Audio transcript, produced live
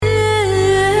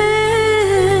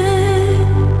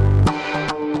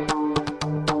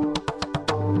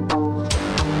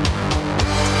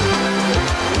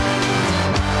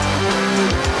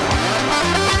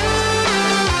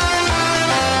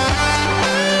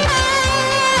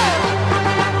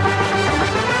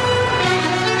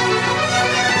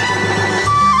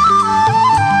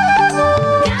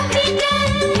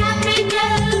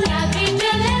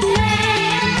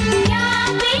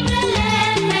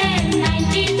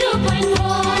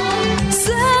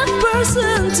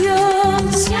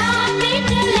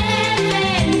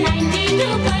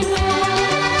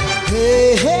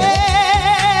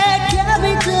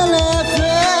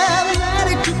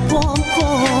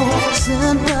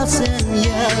1,000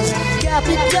 years.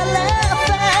 Capital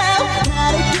FM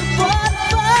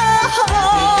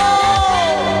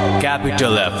 92.4.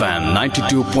 Capital FM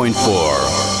 92.4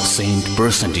 Saint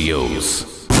Percentios.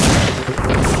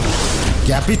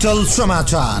 Capital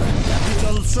समाचार.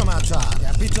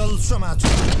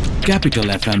 Capital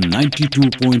FM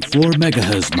 92.4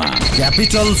 MHz मा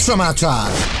Capital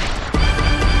समाचार.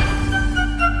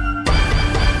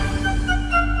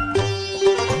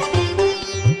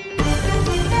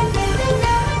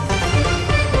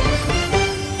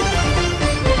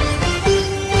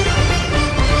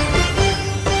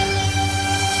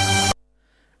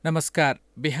 नमस्कार,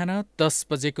 बिहान 10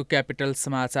 बजेको क्यापिटल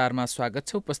समाचारमा स्वागत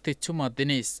छ। उपस्थित छु म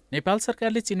दिनेश। नेपाल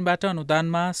सरकारले चीनबाट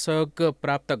अनुदानमा सहयोग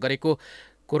प्राप्त गरेको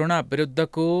कोरोना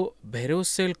विरुद्धको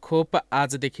भेरोसेल खोप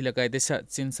आजदेखि लगाइँदैछ।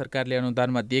 चीन सरकारले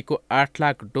अनुदानमा दिएको 8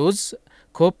 लाख डोज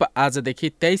खोप आजदेखि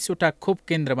 23वटा खोप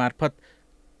केन्द्र मार्फत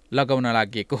लगाउन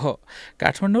लागि हो।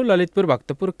 काठमाडौँ, ललितपुर,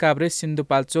 भक्तपुर, काभ्रे,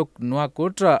 सिन्धुपाल्चोक,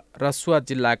 नुवाकोट र रसुवा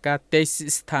जिल्लाका 23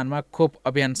 स्थानमा खोप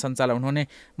अभियान सञ्चालन हुने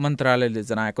मन्त्रालयले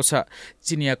जनाएको छ।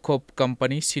 चिनिया खोप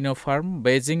कम्पनी सिनोफार्म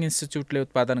बेजिङ इन्स्टिच्युटले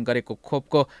उत्पादन गरेको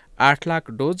खोपको 8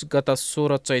 लाख डोज गत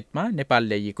 16 चैतमा नेपाल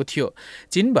ल्याइएको थियो।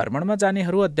 चीन भ्रमणमा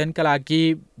जानेहरू, अध्ययनका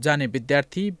लागि जाने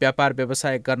विद्यार्थी, व्यापार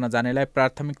व्यवसाय गर्न जानेलाई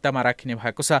प्राथमिकतामा राखिने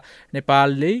भएको छ।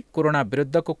 नेपालले कोरोना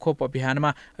विरुद्धको खोप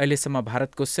अभियानमा अहिलेसम्म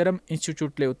भारतको सेरम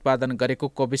इन्स्टिच्युटले उत्पादन गरेको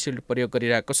कोभिसिल्ड प्रयोग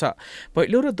गरिरहेको छ।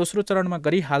 पहिलो र दोस्रो चरणमा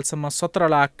गरी हालसम्म 17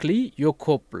 लाखले यो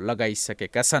खोप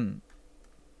लगाइसकेका छन्।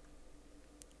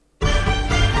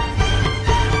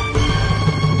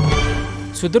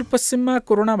 सुदूरपश्चिममा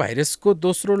कोरोना भाइरसको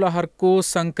दोस्रो लहरको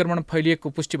संक्रमण फैलिएको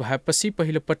पुष्टि भएपछि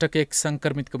पहिलो पटक एक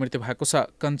संक्रमितको मृत्यु भएको छ।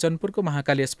 कञ्चनपुरको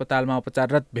महाकाली अस्पतालमा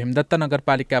उपचाररत भीमदत्त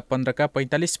नगरपालिका 15 का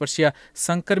 45 वर्षीय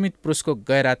संक्रमित पुरुषको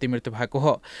गैराती मृत्यु भएको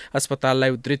हो। अस्पताललाई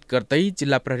उद्धृत गर्दै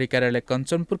जिल्ला प्रहरी कार्यालय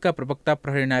कञ्चनपुरका प्रवक्ता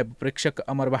प्रहरी नायब प्रेक्षक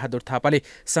अमरबहादुर थापाले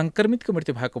संक्रमितको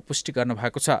मृत्यु भएको पुष्टि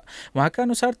गर्नुभएको छ। उहाँका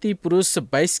अनुसार ती पुरुष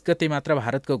 22 गते मात्र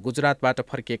भारतको गुजरातबाट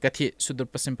फर्किएका थिए।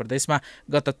 सुदूरपश्चिम प्रदेशमा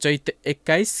गत चैत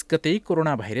 21 गते कोरोना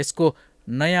भाइरसको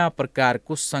नयाँ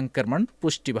प्रकारको संक्रमण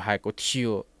पुष्टि भएको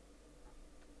थियो।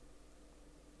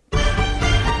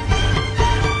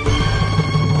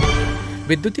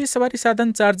 विद्युतीय सवारी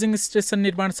साधन चार्जिङ स्टेसन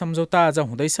निर्माण सम्झौता आज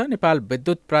हुँदैछ। नेपाल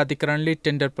विद्युत प्राधिकरणले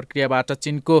टेन्डर प्रक्रियाबाट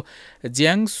चीनको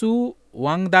जियाङसु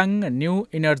वाङदाङ न्यू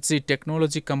इनर्जी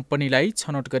टेक्नोलोजी कम्पनीलाई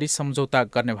छनौट गरी सम्झौता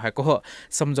गर्ने भएको हो।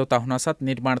 सम्झौता हुनसाथ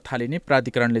निर्माण थालिने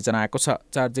प्राधिकरणले जनाएको छ।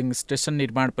 चार्जिङ स्टेसन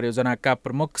निर्माण परियोजनाका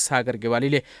प्रमुख सागर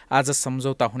गेवालीले आज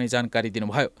सम्झौता हुने जानकारी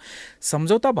दिनुभयो।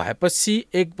 सम्झौता भएपछि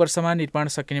 1 वर्षमा निर्माण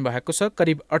सकिने भएको छ।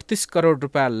 करिब 38 करोड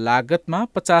रुपियाँ लागतमा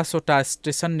 50वटा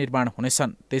स्टेसन निर्माण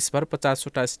हुनेछन्। देशभर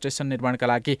 50वटा स्टेसन निर्माणका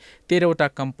लागि 13वटा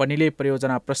कम्पनीले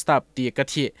परियोजना प्रस्ताव दिएका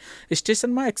थिए।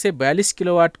 स्टेसनमा 142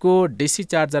 किलोवाटको डीसी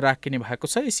चार्जर राखिने भएको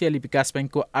छ। एसियाली विकास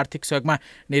बैंकको आर्थिक सहयोगमा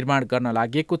निर्माण गर्न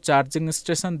लागि चार्जिङ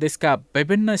स्टेसन देशका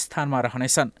विभिन्न स्थानमा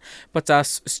रहनेछन्।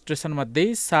 50 स्टेसन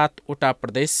मध्ये 7वटा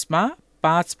प्रदेशमा,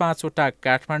 5-5वटा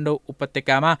काठमाडौँ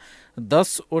उपत्यकामा,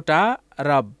 10वटा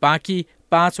र बाँकी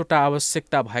 5वटा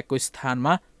आवश्यकता भएको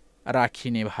स्थानमा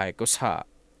राखिने भएको छ।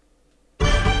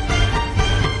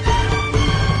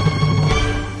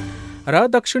 र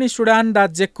दक्षिणी सुडान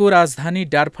राज्यको राजधानी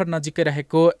डार्फर नजिकै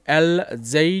रहेको एल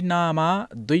जैनामा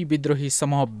 2 विद्रोही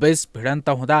समूह बीच भिडन्त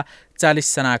हुँदा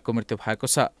 40 जनाको मृत्यु भएको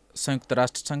छ। संयुक्त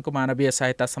राष्ट्रसङ्घको मानवीय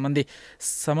सहायता सम्बन्धी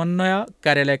समन्वय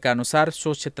कार्यालयका अनुसार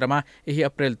सो क्षेत्रमा यही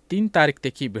अप्रेल 3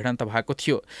 तारिकदेखि भिडन्त भएको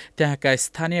थियो। त्यहाँका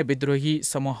स्थानीय विद्रोही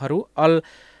समूहहरू अल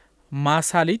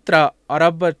मासालित र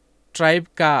अरब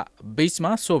ट्राइबका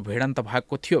बीचमा सो भिडन्त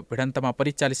भएको थियो। भिडन्तमा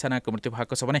परि 40 जनाको मृत्यु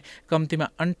भएको छ भने कम्तीमा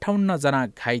 58 जना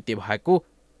घाइते भएको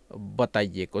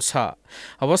बताइएको छ।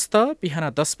 अवस्था बिहान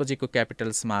 10 बजेको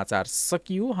क्यापिटल समाचार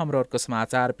सकियो। हाम्रो अर्को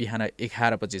समाचार बिहान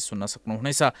 11 बजे सुन्न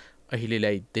सक्नुहुनेछ।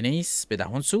 अहिलेलाई दिनेश बिदा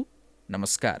हुन्छु।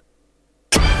 नमस्कार।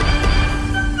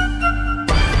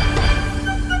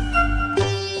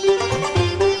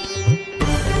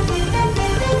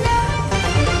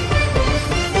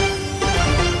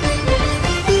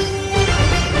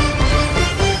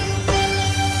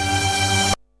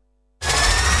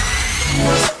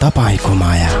 तपाईको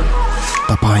माया,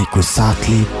 तपाईको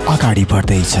साथले अगाडि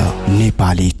बढ्दैछ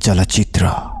नेपाली चलचित्र।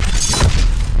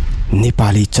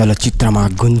 नेपाली चलचित्रमा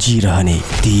गुन्जिरहने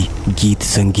ती गीत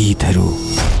संगीतहरू,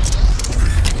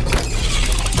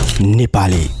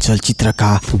 नेपाली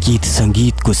चलचित्रका गीत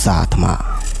संगीतको साथमा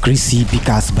कृषि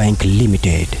विकास बैंक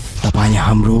लिमिटेड, तपाईं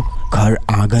हाम्रो घर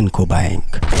आँगनको बैंक।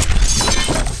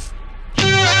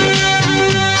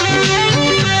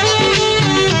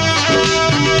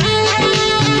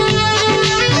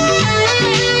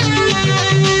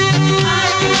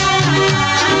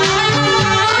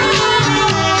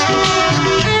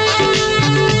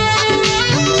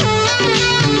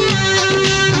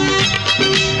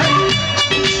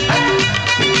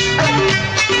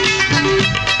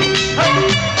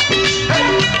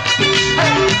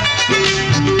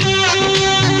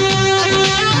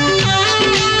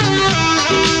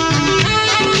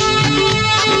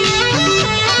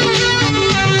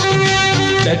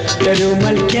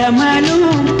 रुमाल क्या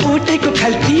मालूम ओटेको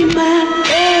खल्तीमा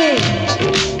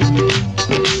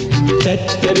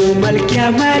चट्ट रुमाल क्या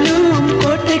मालूम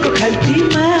ओटेको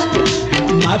खल्तीमा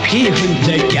माफी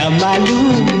हुन्छ क्या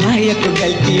मालूम मायाको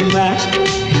गल्तीमा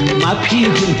माफी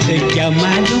हुन्छ क्या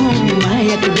मालूम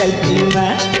मायाको गल्तीमा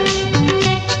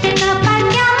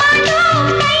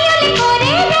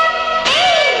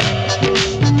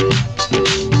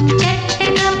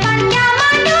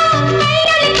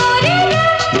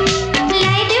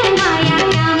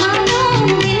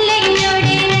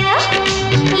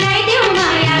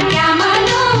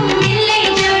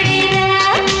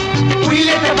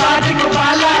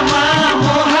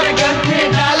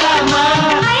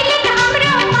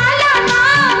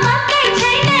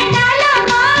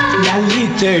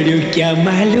चढ्यो क्या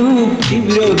मालूम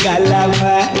तिम्रो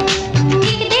गालामा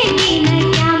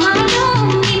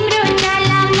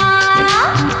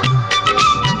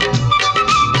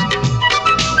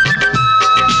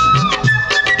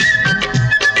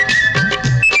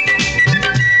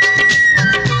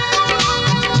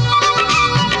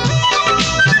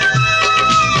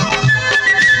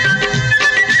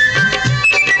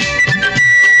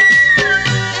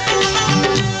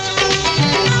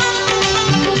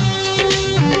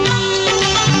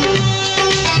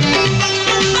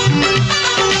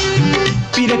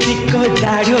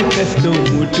जाडो कस्तो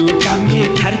मुटु कामे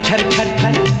थर थर थर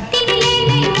थर तिमीले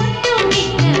नै मुटु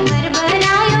भित्र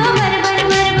भरभरायो भरभर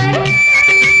भरभर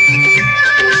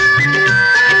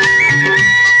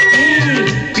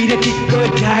पिरतीको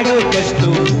जाडो कस्तो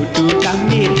मुटु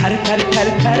कामे थर थर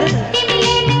थर थर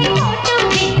तिमीले नै मुटु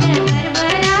भित्र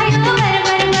भरभरायो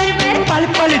भरभर भरभर पल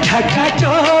पल ढाका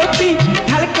टोपी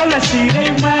ढल्कल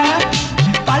सिरैमा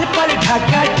पल पल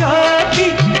ढाका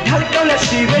टोपी ढल्कल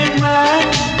सिरैमा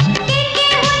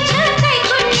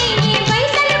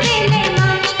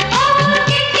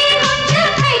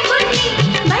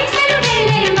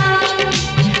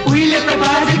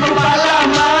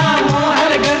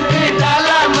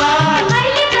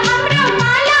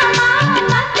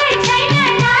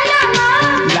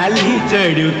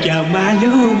चढ्यो क्या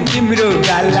मालूम तिम्रो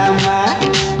गालामा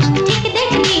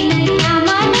क्या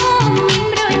मालूम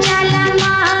तिम्रो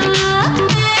चालामा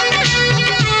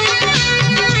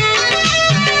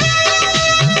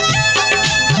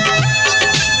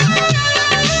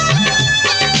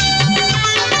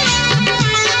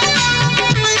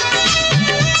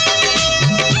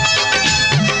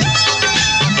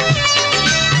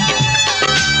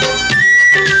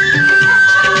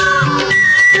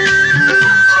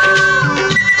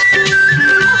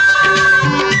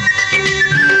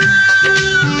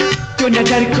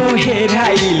नजरको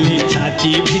हेराइले छाती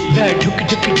भित्र ढुक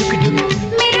ढुक ढुक ढुक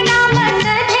मेरो नाम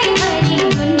सधैँभरि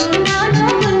गुनगुनाउनु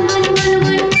गुनगुन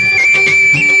गुनगुन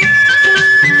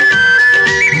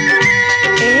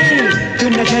त्यो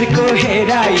नजरको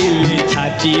हेराइले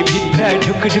छाती भित्र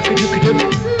ढुक ढुक ढुक ढुक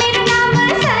मेरो नाम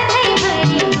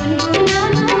सधैँभरि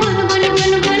गुनगुनाउनु गुनगुन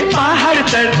गुनगुन पहाड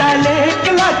चढ्दा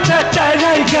लेक लाग्छ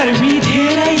चढाइ गर्मी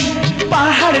धेरै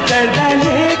पहाड चढ्दा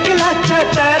लेक लाग्छ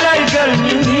चढाइ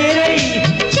गर्मी धेरै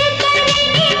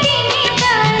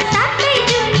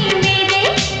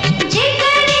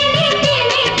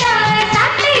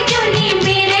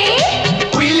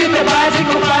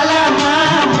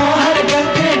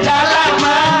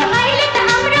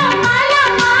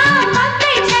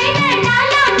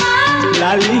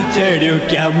लाली चढ्यो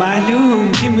क्या मालूम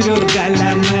तिम्रो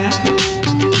गालामा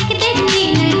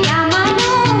क्या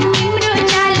मालूम तिम्रो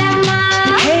चालामा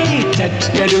हे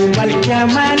चट्ट रुमाल क्या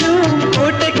मालूम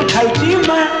ओटेको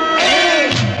खल्तीमा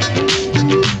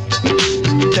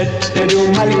चट्ट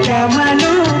रुमाल क्या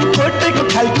मालूम ओटेको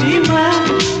खल्तीमा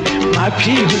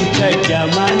माफी हुन्छ क्या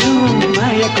मालूम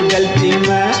मायाको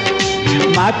गल्तीमा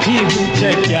माफी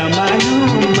हुन्छ क्या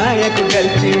मालूम मायाको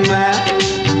गल्तीमा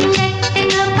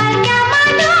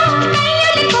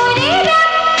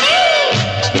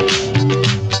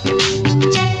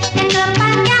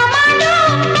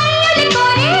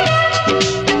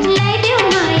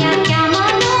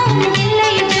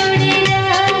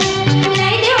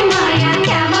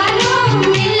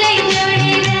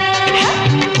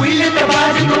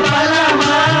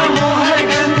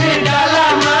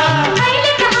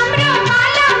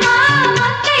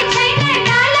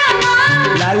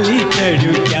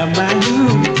चढ्यो क्या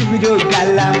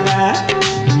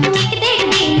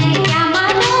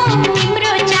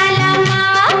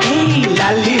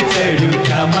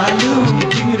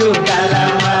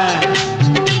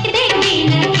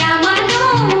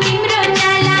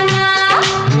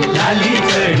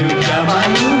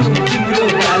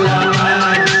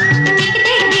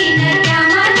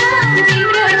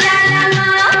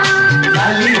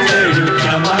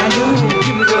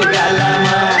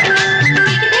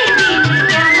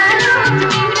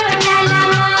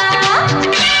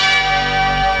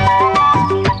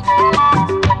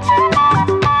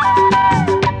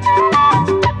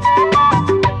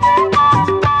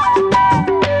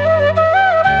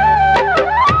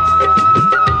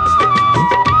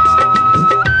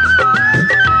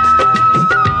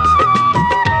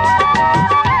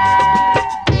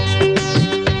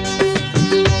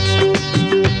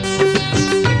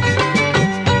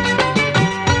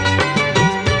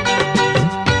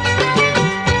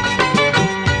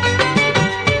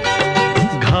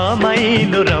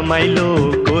घमाइलो रमाइलो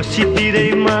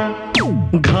कोसीतिरैमा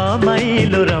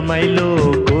घमाइलो रमाइलो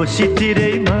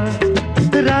कोसीतिरैमा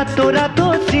रातो रातो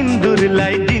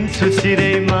सिन्दुरलाई दिन्छु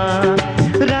सिरैमा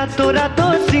रातो रातो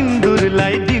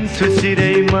सिन्दुरलाई दिन्छु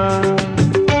सिरैमा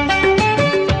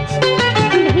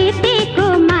भेटेको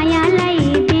मायालाई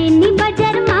बेनी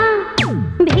बजारमा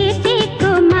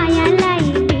भेटेको मायालाई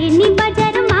बेनी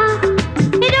बजारमा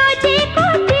रोजेको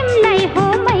तिमलाई हो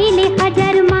मैले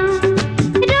हजारमा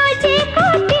रोजेको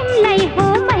तिमलाई हो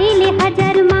मैले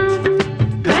हजारमा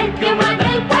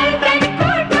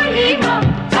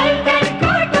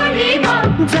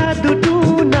जादु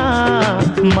टुना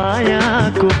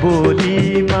मायाको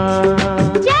बोलीमा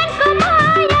जानको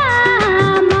माया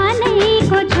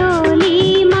मनैको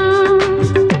झोलीमा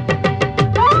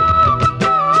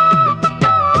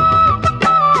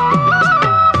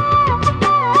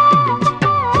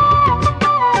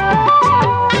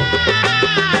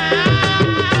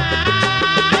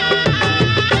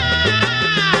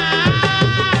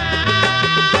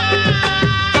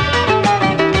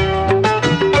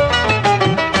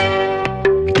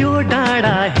त्यो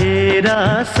डाँडा हेर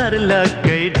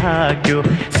सर्लक्कै ढाक्यो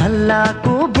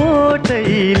सल्लाहको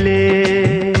बोटैले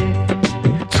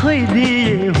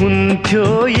छोइदिए हुन्थ्यो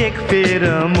एक फेर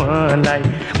मलाई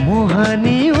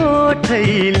मोहनी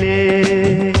ओठैले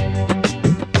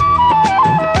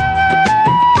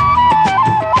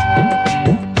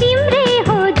तिम्रै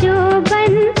हो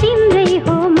जोबन तिम्रै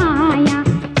हो माया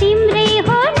तिम्रै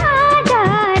हो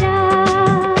नजारा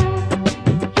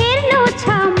हेर्नु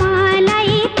छ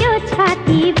मलाई त्यो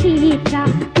छातीभित्र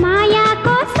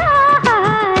मायाको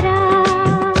सहारा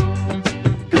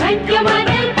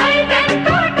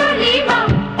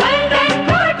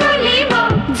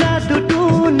जादु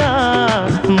टुना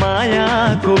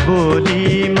मायाको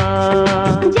बोलीमा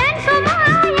जानको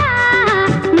माया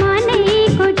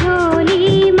मनैको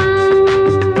झोलीमा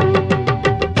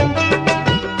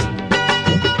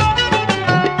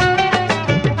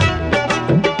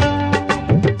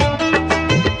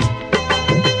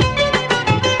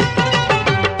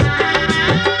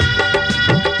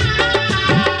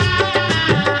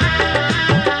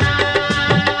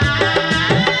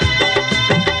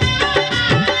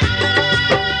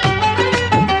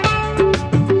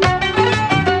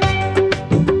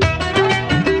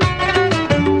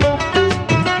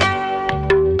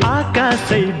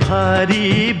आकाशै भारी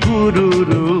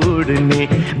भुरुरु उड्ने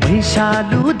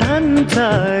भैँसालु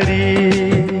धन्छरी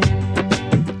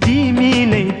तिमी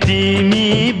नै तिमी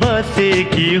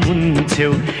बसेकी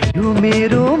हुन्छौ यो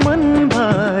मेरो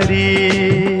मनभरि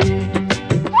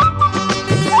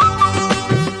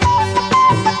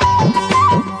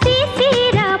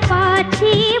शिशिर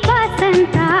पछि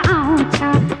बसन्त आउँछ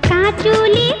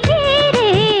काँचुली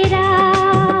फेरेर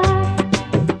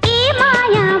ए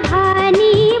माया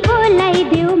भनी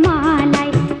बोलाइदेऊ मलाई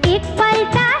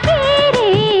एकपल्ट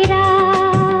हेरेर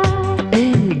ए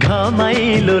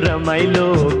घमाइलो रमाइलो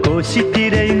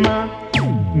कोसीतिरैमा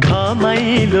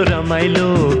घमाइलो रमाइलो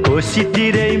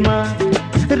कोसीतिरैमा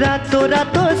रातो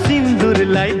रातो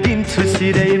सिन्दुरलाई दिन्छु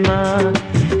सिरैमा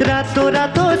रातो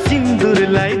रातो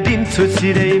सिन्दुरलाई दिन्छु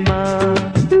सिरैमा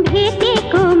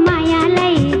भेटेको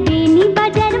मायालाई बेनी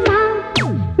बजारमा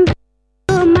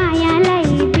भेटेको मायालाई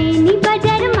बेनी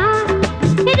बजारमा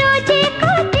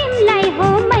रोजेको तिमलाई हो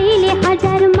मैले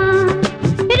हजारमा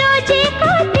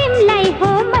रोजेको तिमलाई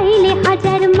हो मैले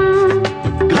हजारमा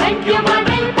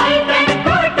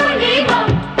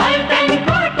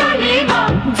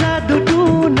जादु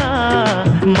टुना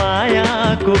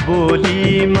मायाको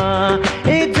बोलीमा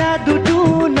ए जादु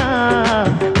टुना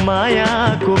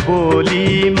मायाको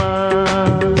बोलीमा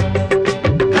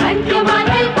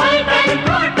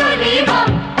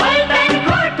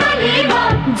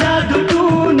जादु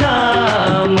टुना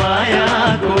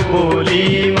मायाको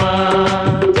बोलीमा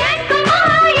जानको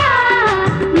माया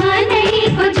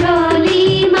मनैको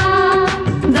झोलीमा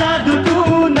जादु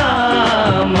टुना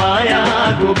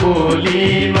मायाको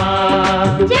बोलीमा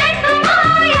जानको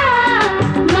माया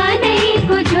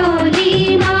मनैको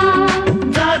झोलीमा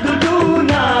जादु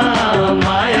टुना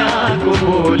मायाको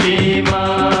बोलीमा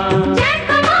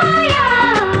जानको माया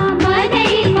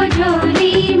मनैको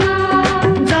झोलीमा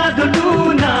जादु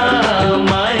टुना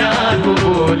मायाको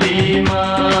बोलीमा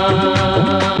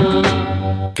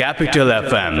Capital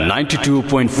FM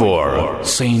 92.4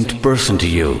 Saint Person to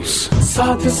Use.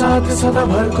 साथ साथ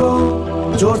सदाभरको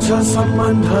जोड्छ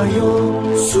सम्बन्ध यो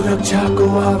सुरक्षाको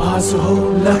आभास हो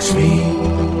लक्ष्मी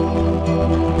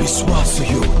विश्वास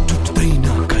यो टुट्दैन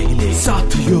कहिले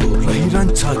साथ यो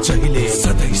रहिरहन्छ जहिले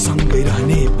सधैँ सँगै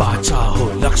रहने बाचा हो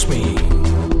लक्ष्मी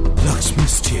लक्ष्मी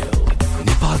स्टिल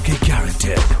नेपालकै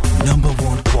ग्यारेन्टेड नम्बर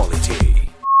 1 क्वालिटी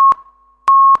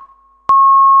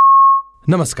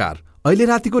नमस्कार, अहिले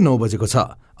रातिको 9 बजेको छ।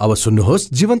 अब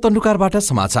सुन्नुहोस् जीवन तन्डुकारबाट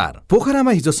समाचार।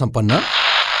 पोखरामा हिजो सम्पन्न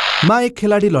मा एक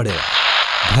खेलाडी लडेर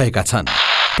भएका छन्।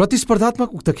 प्रतिस्पर्धात्मक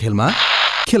उक्त खेलमा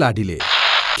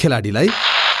खेलाडीलाई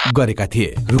गरेका थिए।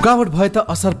 रुकावट भए त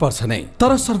असर पर्छ नै,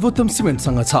 तर सर्वोत्तम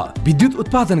सिमेन्टसँग छ विद्युत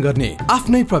उत्पादन गर्ने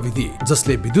आफ्नै प्रविधि,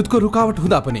 जसले विद्युतको रुकावट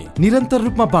हुँदा पनि निरन्तर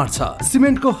रूपमा बाँड्छ।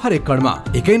 सिमेन्टको हरेक कणमा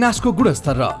एकै नासको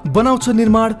गुणस्तर र बनाउँछ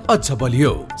निर्माण अझ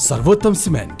बलियो। सर्वोत्तम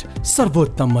सिमेन्ट,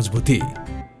 सर्वोत्तम मजबुती।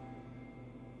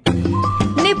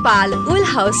 नेपाल उल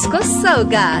हाउसको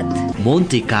सौगात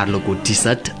मोन्टे कार्लोको टी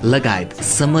सर्ट लगायत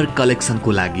समर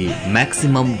कलेक्सनको लागि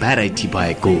म्याक्सिमम भेराइटी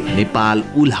भएको नेपाल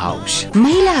उल हाउस।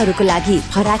 महिलाहरूको लागि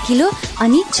फराकिलो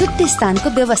अनि छुट्टै स्थानको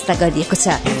व्यवस्था गरिएको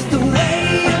छ।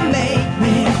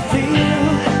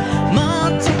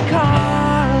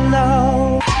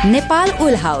 Nepal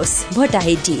wool house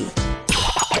Bhotahiti.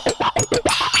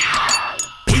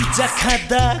 Pizza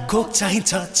खाँदा कोक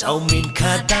चाहिन्छ, चाउमिन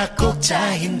खाँदा कोक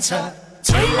चाहिन्छ,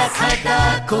 छोइला खाँदा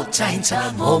कोक चाहिन्छ,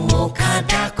 मोमो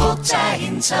खाँदा कोक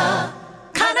चाहिन्छ।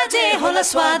 खाना जे होला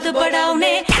स्वाद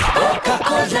बढाउने Coca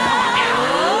Cola.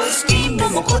 Steam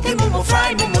momo, kothey momo,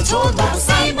 fry momo, झोल मोमो,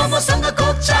 साई मोमोसँग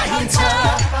कोक चाहिन्छ।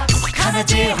 खाना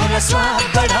जे होला स्वाद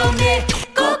बढाउने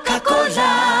Coca Cola.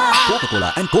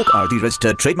 Coca-Cola and Coke are the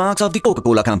registered trademarks of the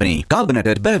Coca-Cola Company.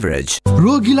 Carbonated beverage.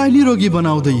 रोगीलाई निरोगी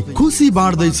बनाउँदै खुसी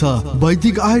बाँड्दैछ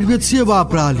वैदिक आयुर्वेद सेवा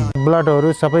प्रणाली।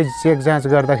 ब्लडहरू सबै चेक जाँच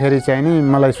गर्दाखेरि चाहिँ नि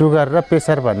मलाई सुगर र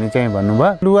प्रेसर भन्ने चाहिँ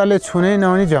भन्नुभयो। लुगाले छुनै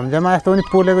नहुने झमझमा जस्तो हुने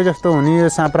पोलेको जस्तो हुने यो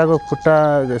साँप्राको खुट्टा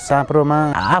साँप्रोमा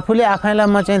आफूले आफैलाई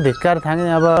म चाहिँ धिक्कार थाङे।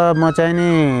 अब म चाहिँ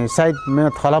नि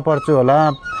सायद थला पर्छु होला,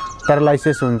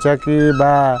 प्यारालाइसिस हुन्छ कि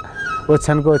बा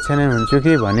ओछ्यानको ओछ्यानै हुन्छु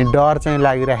कि भन्ने डर चाहिँ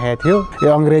लागिरहेको थियो। यो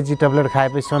अङ्ग्रेजी ट्याब्लेट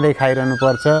खाएपछि सधैँ खाइरहनु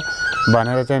पर्छ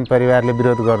भनेर चाहिँ परिवारले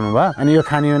विरोध गर्नुभयो। अनि यो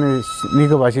खाने भने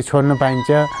निको भएपछि छोड्नु पाइन्छ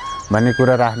भन्ने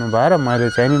कुरा राख्नुभयो र मैले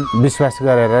चाहिँ नि विश्वास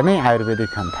गरेर नै आयुर्वेदिक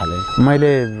खान थालेँ।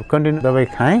 मैले कन्टिन्यू दबाई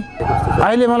खाएँ।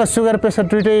 अहिले मलाई सुगर प्रेसर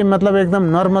दुइटै मतलब एकदम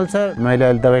नर्मल छ। मैले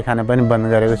अहिले दबाई खान पनि बन्द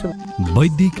गरेको छु।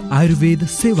 वैदिक आयुर्वेद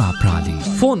सेवा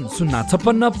प्रणाली। Phone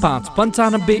 056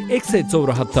 595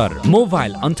 174,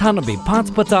 mobile 98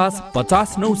 550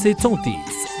 50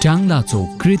 934। टाङ्ला चौक,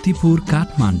 कृतिपुर,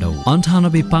 काठमाडौँ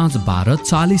 98 512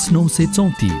 40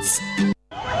 934।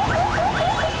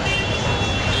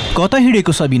 कता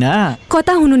हिँडेको सबिना?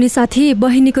 कता हुनु नि साथी,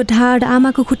 बहिनीको ढाड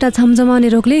आमाको खुट्टा झमझमाउने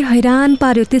रोगले हैरान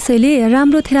पार्यो। त्यसैले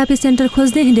राम्रो थेरापी सेन्टर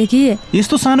खोज्दै हिँडे कि।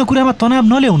 यस्तो सानो कुरामा तनाव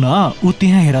नल्याउ न। उ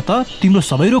त्यहाँ हेर त, तिम्रो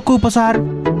सबै रोगको उपचार।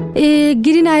 ए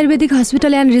गिरिन आयुर्वेदिक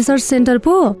हस्पिटल एन्ड रिसर्च सेन्टर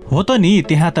पो हो त नि।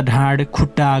 त्यहाँ त ढाड,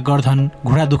 खुट्टा, गर्दन,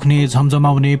 घुँडा दुख्ने,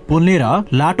 झमझमाउने, पोल्ने र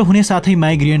लाटो हुने साथै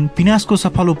माइग्रेन, पिनासको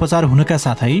सफल उपचार हुनका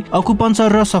साथै अकुपञ्चर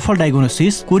र सफल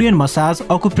डायग्नोसिस, कोरियन मसाज,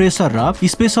 अकुप्रेसर र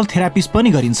स्पेशल थेरापिस्ट पनि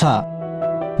गरिन्छ।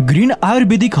 Green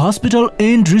Ayurvedic hospital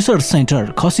and research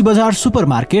centre, खसी बजार सुपर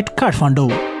मार्केट,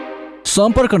 काठमाडौँ।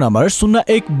 सम्पर्क नम्बर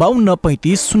 01 52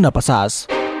 35 050।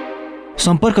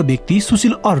 सम्पर्क व्यक्ति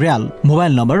सुशील अर्याल।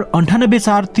 Mobile number 98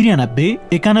 493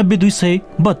 91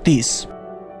 232।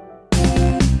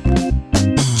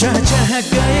 जहाँ जहाँ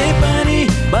गए पनि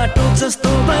बाटो जस्तो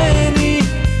भए नि,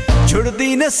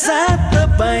 छोड्दिन साथ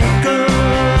तपाईँको।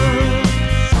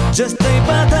 जस्तै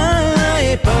बाधा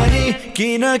आए पनि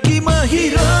किनकि म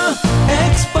हिरो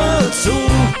एक्सपर्ट छु।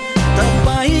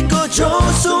 तपाईँको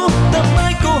जोस हो,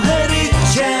 तपाईँको हरेक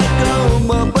इच्छाको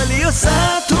म बलियो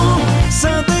साथ हुँ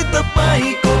सधैँ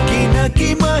तपाईँको, किनकि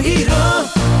म हिरो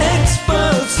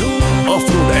एक्सपर्ट छु।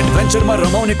 अफ-रोड एडभेन्चरमा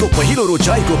रमाउनेको पहिलो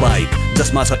रोचाइको बाइक,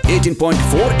 जसमा छ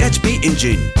 18.4 HP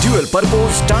engine, dual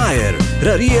purpose tyre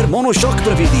र रियर मोनोसक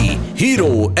प्रविधि।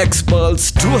 हिरो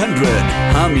एक्सपल्स 200,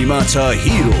 हामीमा छ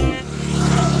हिरो।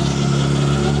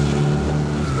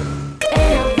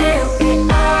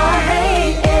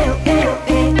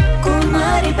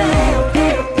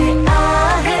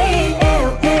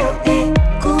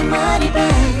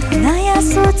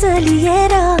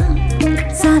 लिएर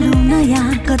चालौ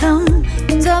नयाँ कदम,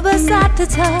 जब साथ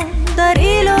छ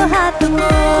दरिलो हातको।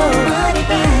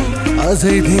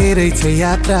 अझै धेरै छ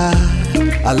यात्रा,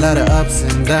 a lot of ups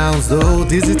and downs though,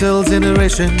 digital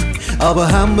generation अब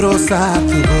हाम्रो साथ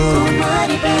हो।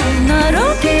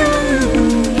 नरोक्यौ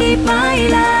यी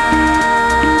पाइला,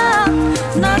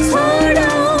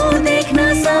 नछोडौ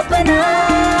देख्न सपना,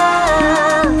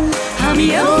 हामी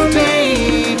एउटै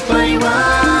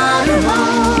परिवार हौ,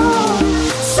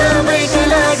 सबैका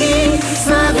लागि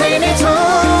सधैँ नै छौ।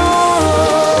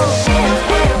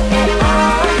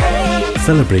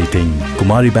 Celebrating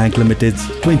Kumari Bank Limited's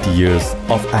 20 years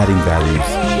of adding values.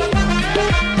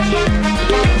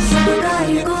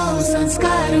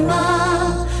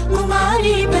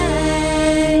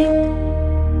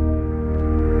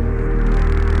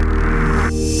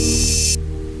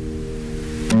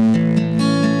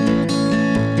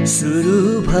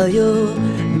 भयो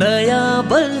नयाँ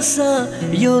वर्ष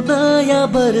यो नयाँ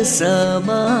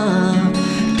वर्षमा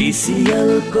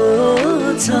टिसिएलको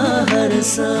छ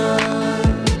हर्ष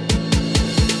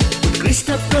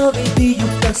उत्कृष्ट प्रविधि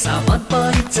युक्त सामान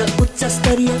पाइन्छ उच्च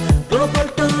स्तरीय global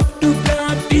top to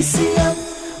brand TCL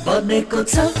बनेको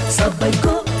छ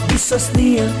सबैको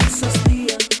विश्वसनीय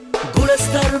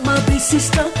गुणस्तरमा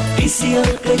विशिष्ट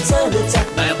टिसिएलकै चर्चा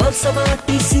नयाँ वर्षमा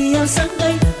टिसिएल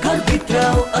सँगै घरभित्र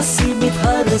असीमित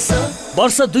हर्ष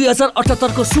वर्ष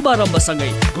 2078 को शुभारम्भसँगै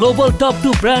ग्लोबल टप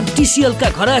टु ब्रान्ड टिसिएलका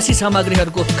घरायसी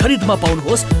सामग्रीहरूको खरिदमा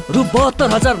पाउनुहोस् रु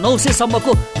 72,900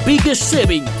 सम्मको बिगेस्ट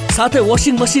सेभिङ साथै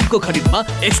वासिङ मसिनको खरिदमा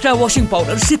एक्स्ट्रा वासिङ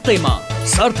पाउडर सित्तैमा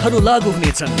शर्तहरू लागू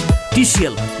हुनेछन्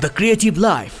टिसिएल द क्रिएटिभ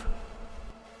लाइफ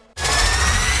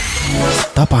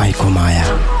तपाईको माया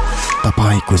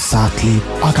तपाईको साथले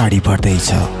अगाडि बढ्दैछ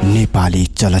नेपाली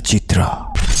चलचित्र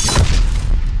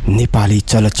नेपाली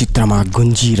चलचित्रमा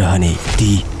गुन्जिरहने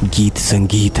ती गीत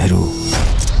संगीतहरू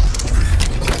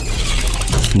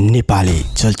नेपाली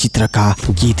चलचित्रका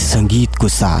गीत संगीतको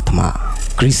साथमा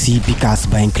कृषि विकास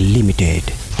बैंक लिमिटेड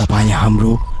तपाईं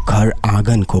हाम्रो घर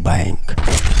आँगनको बैंक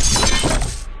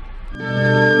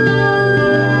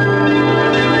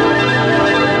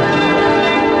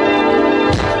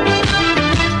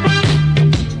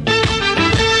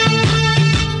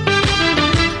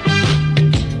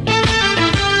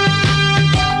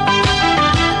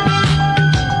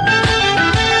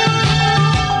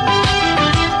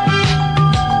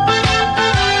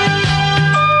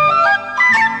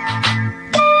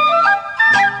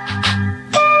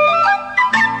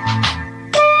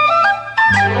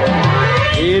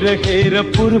हेर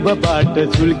पूर्वबाट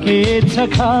झुल्किएछ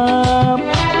घाम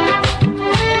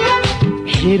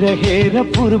हेर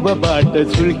पूर्वबाट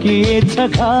झुल्किएछ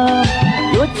घाम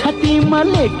यो छातीमा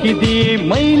लेखिदिए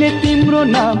मैले तिम्रो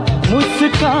नाम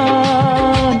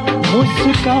मुस्कान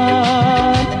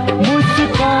मुस्कान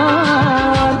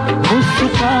मुस्कान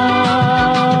मुस्कान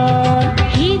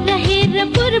हेर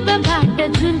पूर्वबाट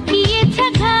झुल्किएछ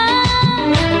घाम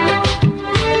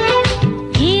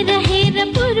हेर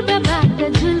पूर्वबाट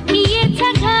झुल्किएछ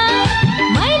घाम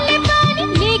मैले पनि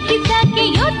लेखिसके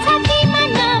यो छातीमा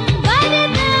नाम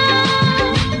वरदान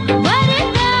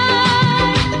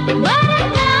वरदान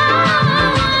वरदान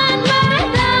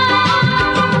वरदान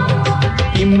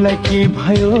तिमलाई के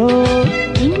भयो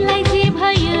तिमलाई जे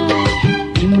भयो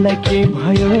तिमलाई के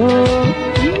भयो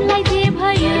तिमलाई जे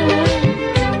भयो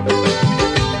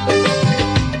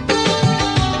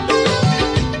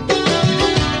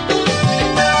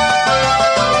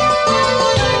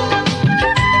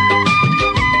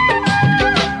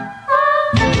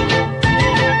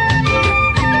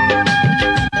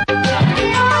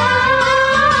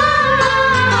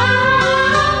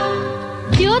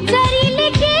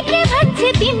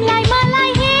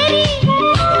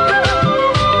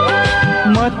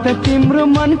तिम्रो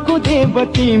मनको देव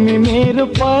तिमी मेरो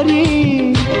परी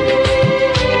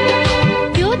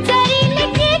त्यो चरीले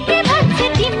के भन्छ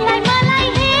तिमीलाई मलाई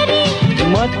हेरी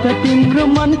म त तिम्रो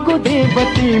मनको देव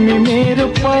तिमी मेरो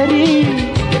परी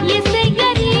यसै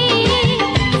गरी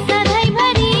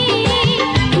सधैँभरि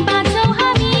बाँचौँ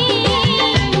हामी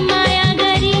माया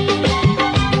गरी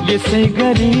यसै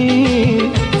गरी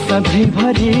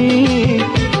सधैँभरि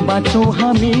बाँचौँ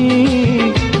हामी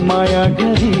माया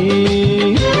गरी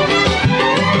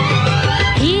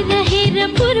हेर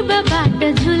पूर्वबाट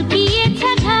झुल्किएछ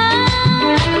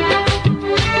घाम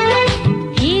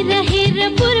हेर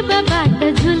पूर्वबाट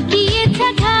झुल्किएछ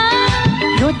घाम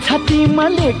यो छातीमा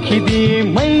लेखिदिए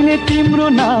मैले तिम्रो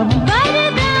नाम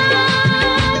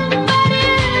वरदान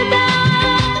वरदान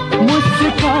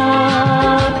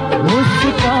मुस्कान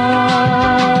मुस्कान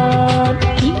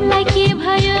तिमीलाई के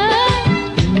भयो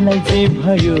तिमीलाई जे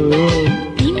भयो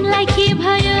तिमीलाई के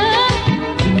भयो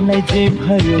तिमीलाई जे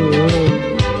भयो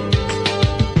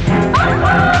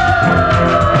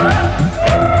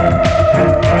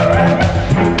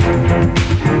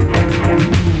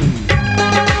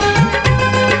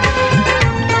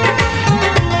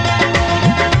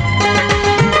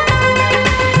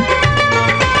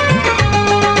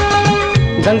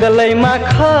जंगलैमा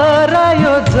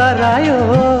खरायो जरायो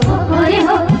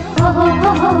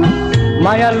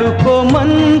मायालुको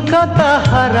मन कता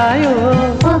हरायो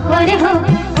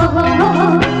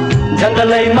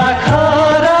जंगलैमा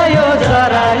खरायो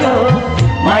जरायो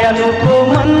मायालुको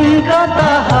मन कता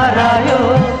हरायो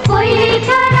कोइली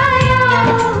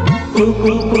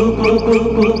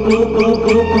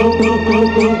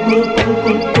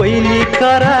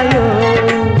करायो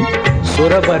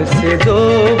 16 वर्षे जो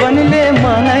बनले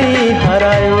मनै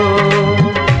हरायो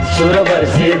 16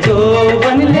 वर्षे जो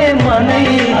बनले मनै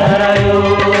हरायो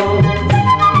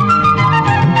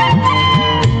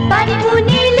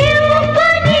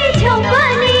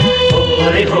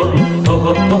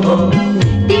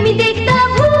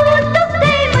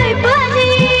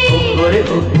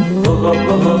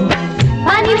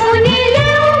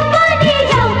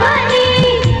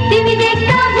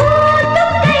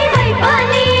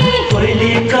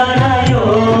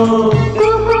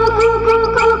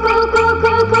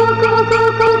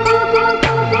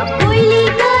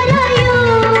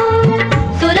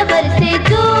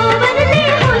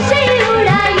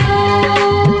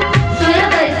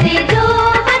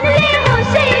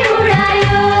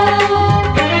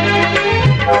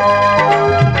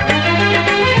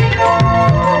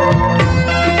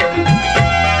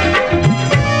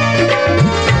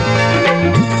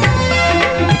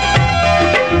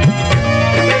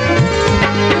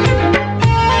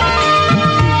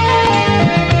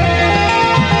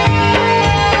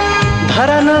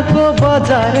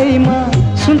बजारैमा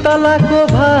सुन्तलाको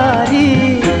भारी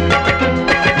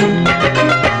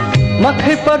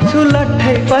मखै पर्छु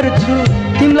लट्ठै पर्छु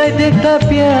तिमीलाई देख्दा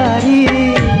प्यारी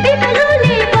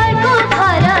पिपलुले बर्को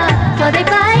घर सधैँ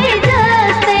पाए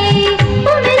जस्तै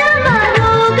उमेरमा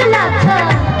रोग लाग्छ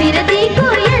पिरतीको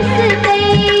यस्तै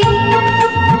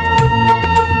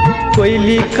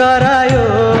कोइली करायो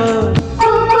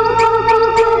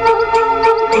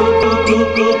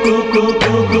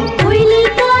कोइली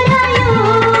करायो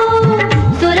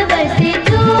 16 वर्षे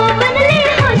जो बनले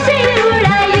होसै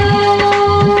उडायो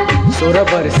 16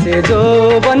 वर्षे जो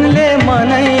बनले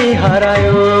मनै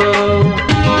हरायो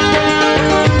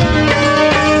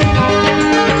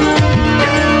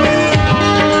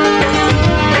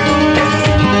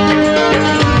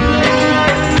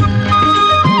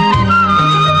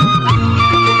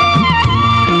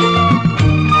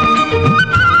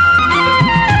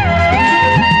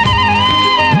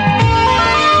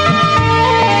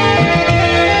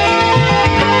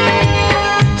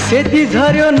सेती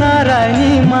झर्यो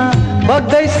नारायणीमा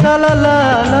बग्दै सलला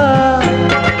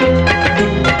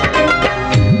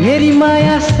मेरी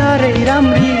माया साह्रै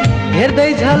राम्री हेर्दै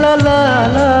झलला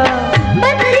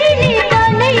बदरीले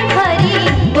बनै भरी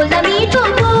बोल्दा मिठो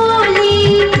बोली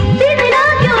तिमी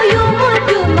लाग्यो यो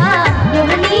मुटुमा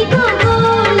मोहनीको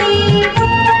गोली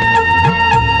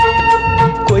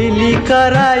कोइली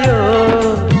करायो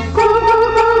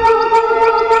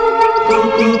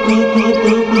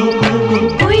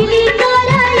कोइली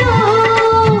करायो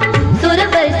 16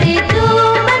 वर्षे जो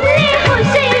बनले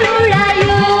होसै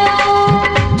उडायो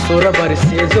 16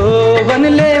 वर्षे जो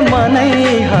बनले मनै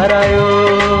हरायो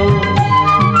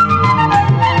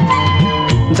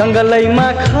जङ्गलैमा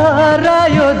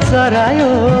खरायो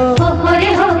जरायो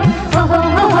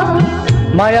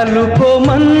मायालुको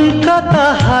मन कता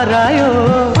हरायो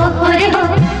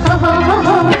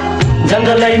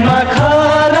जङ्गलैमा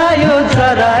खरायो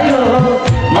जरायो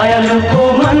मायालुको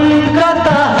मन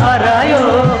कता हरायो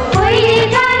कोइली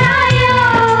करायो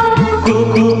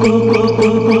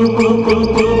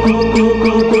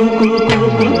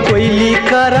कोइली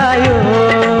करायो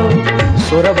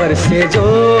 16 वर्षे जो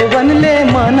बनले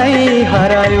मनै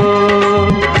हरायो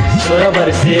 16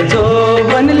 वर्षे जो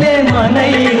बनले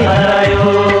मनै हरायो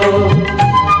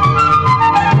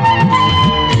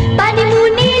पानी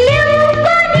मुनि ल्याउ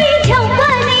पानी छेउ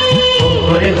पानी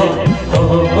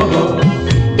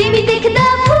तिमी देख्दा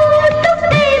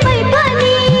फुटुक्दै मै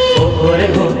पनि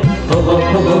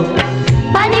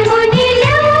पानी मुनि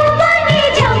ल्याउ पानी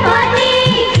छेउ पानी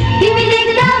तिमी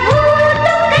देख्दा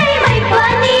फुटुक्दै मै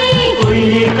पनि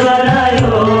कोइली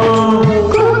करायो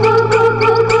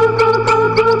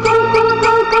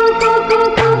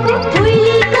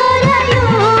कोइली करायो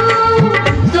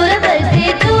 16 वर्षे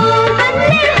जो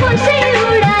बनले होसै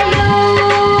उडायो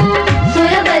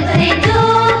 16 वर्षे जो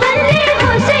बनले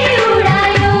होसै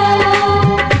उडायो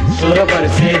 16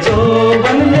 वर्षे जो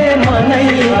बनले मनै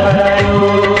हरायो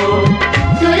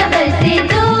 16 वर्षे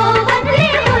जो बनले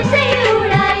होसै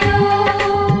उडायो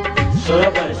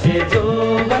 16 वर्षे जो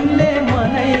बनले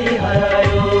मनै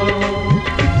हरायो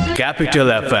Capital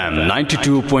FM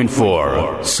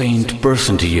 92.4 Saint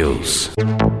Person to Use.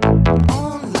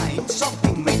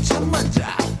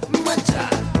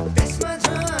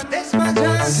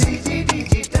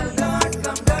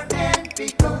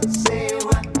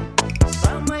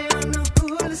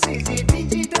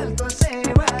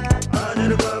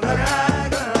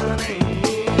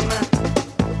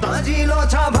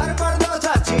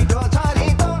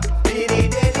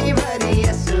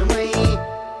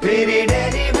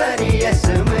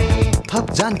 थप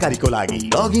जानकारीको लागि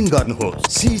लगइन गर्नुहोस्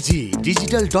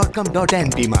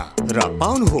cgdigital.com.np मा र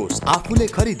पाउनुहोस् आफूले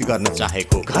खरिद गर्न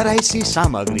चाहेको घरायसी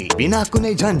सामग्री बिना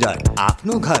कुनै झन्झट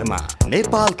आफ्नो घरमा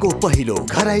नेपालको पहिलो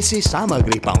घरायसी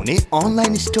सामग्री पाउने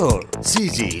online store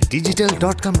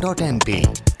cgdigital.com.np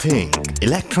think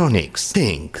electronics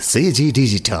think CG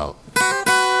Digital।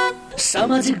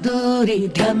 सामाजिक दूरी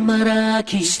ध्यानमा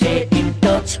राखी stay in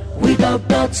touch without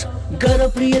touch गर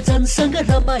प्रियजनसँग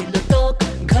रमाइलो टक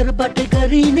घरबाटै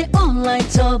गरिने online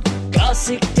job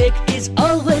classic take is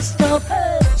always top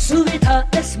सुविधा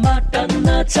यसमा टन्न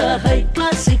छ है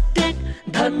क्लासिक टेक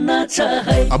धन्न छ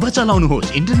है। अब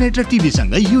चलाउनुहोस् इन्टरनेट र टिभी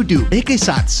सँग युट्युब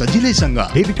एकैसाथ सजिलैसँग।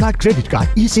 डेबिट कार्ड क्रेडिट कार्ड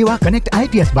ई सेवा कनेक्ट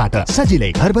आइपीएस बाट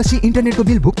सजिलै घर बसी इन्टरनेटको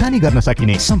बिल भुक्तानी गर्न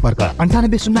सकिने। सम्पर्क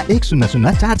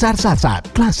 9801004477।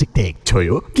 क्लासिक टेक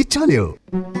छोयो कि चल्यो।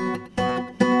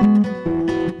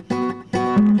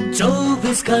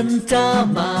 24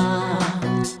 घण्टामा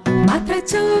मात्र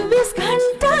 24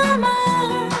 घण्टामा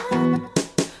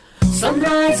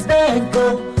सनराइज ब्याङ्कको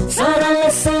सरल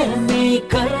सेमी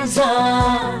कर्जा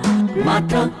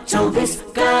मात्र 24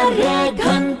 कार्य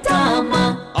घण्टामा।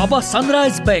 अब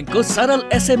सनराइज बैंकको सरल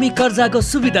एसएमई कर्जाको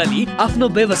सुविधा लिई आफ्नो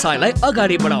व्यवसायलाई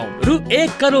अगाडि बढाऊ। रु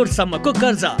 1 करोड सम्मको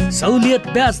कर्जा, सहुलियत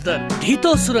ब्याज दर,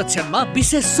 ढितो सुरक्षामा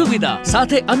विशेष सुविधा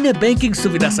साथै अन्य बैंकिङ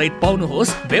सुविधा सहित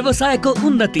पाउनुहोस् व्यवसायको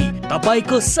उन्नति,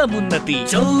 तपाईको समुन्नति।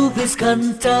 24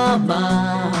 घण्टामा,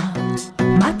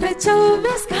 मात्र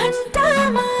 24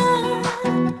 घण्टामा।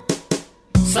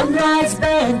 सनराइज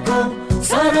बैंकको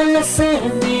सरल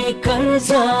एसएमई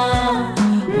कर्जा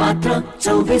मात्र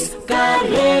 24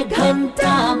 कार्य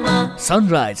घण्टामा।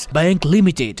 सनराइज बैंक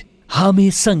लिमिटेड, हामी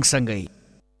सँगसँगै।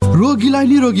 रोगीलाई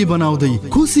निरोगी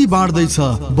बनाउँदै खुसी बाँड्दैछ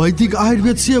वैदिक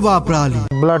आयुर्वेद सेवा प्रणाली।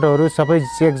 ब्लडहरू सबै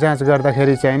चेक जाँच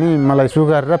गर्दाखेरि चाहिँ नि मलाई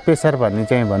सुगर र प्रेसर भन्ने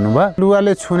चाहिँ भन्नुभयो।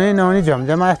 लुगाले छुनै नहुने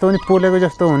झमझमा जस्तो पनि पोलेको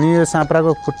जस्तो हुने यो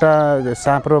साँप्राको खुट्टा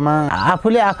साँप्रोमा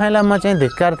आफूले आफैलाई म चाहिँ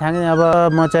धिक्कार थाङेँ। अब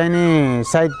म चाहिँ नि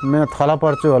सायद थला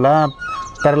पर्छु होला,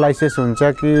 प्यारालाइसिस हुन्छ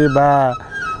कि बा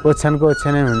ओछ्यानको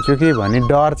ओछ्यानै हुन्छु कि भन्ने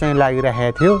डर चाहिँ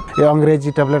लागिरहेको थियो। यो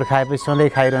अङ्ग्रेजी ट्याब्लेट खाएपछि सधैँ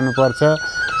खाइरहनु पर्छ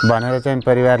भनेर चाहिँ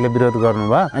परिवारले विरोध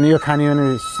गर्नुभयो। अनि यो खाने भने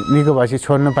निको भएपछि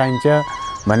छोड्नु पाइन्छ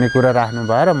भन्ने कुरा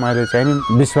राख्नुभयो र मैले चाहिँ नि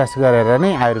विश्वास गरेर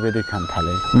नै आयुर्वेदिक खान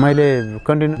थालेँ। मैले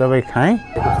कन्टिन्यू दबाई खाएँ।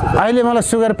 अहिले मलाई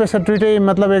सुगर प्रेसर दुइटै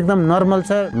मतलब एकदम नर्मल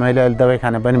छ। मैले अहिले दबाई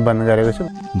खान पनि बन्द गरेको छु।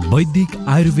 वैदिक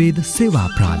आयुर्वेद सेवा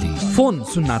प्रणाली। Phone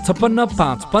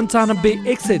 056 595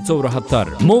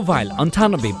 174, mobile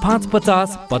 98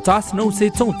 550 50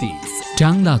 934।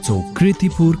 ट्याङ्ला चौक,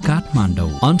 कृतिपुर, काठमाडौँ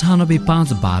 98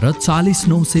 512 40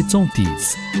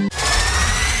 934।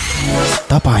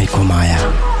 तपाईको माया,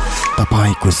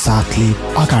 तपाईको साथले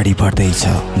अगाडि बढ्दैछ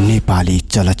नेपाली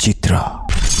चलचित्र।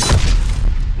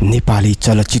 नेपाली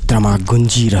चलचित्रमा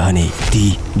गुन्जिरहने ती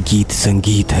गीत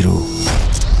सङ्गीतहरू,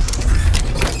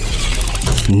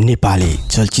 नेपाली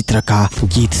चलचित्रका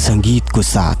गीत सङ्गीतको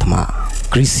साथमा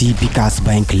कृषि विकास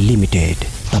बैंक लिमिटेड,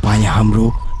 तपाईँ हाम्रो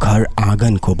घर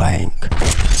आँगनको बैंक।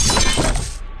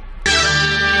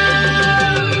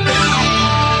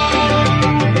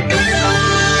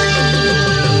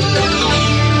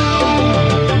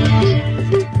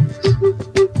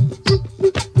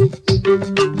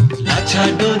 लाछा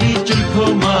डोरी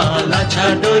चुल्ठोमा लाछा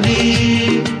डोरी,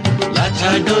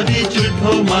 लाछा डोरी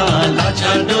चुल्ठोमा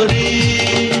लाछा डोरी।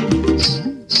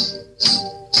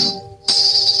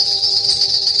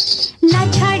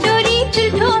 लाछा डोरी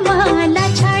चुल्ठोमा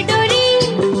लाछा डोरी,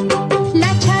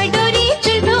 लाछा डोरी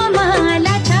चुल्ठोमा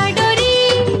लाछा डोरी।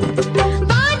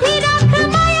 बाँधी राख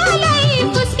मायालाई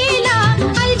फुस्केला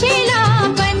अल्झेला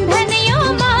बन्धन यो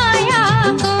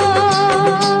मायाको।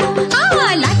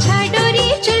 लाछा डोरी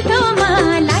चुल्ठोमा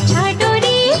लाछा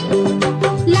डोरी,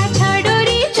 लाछा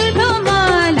डोरी चुल्ठोमा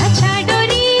लाछा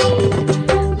डोरी।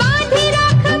 बाँधी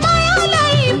राख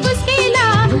मायालाई फुस्केला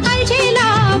अल्झेला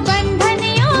बन्धन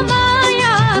यो मायाको।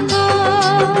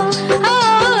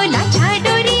 लाछा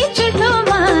डोरी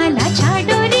चुल्ठोमा लाछा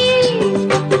डोरी,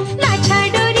 लाछा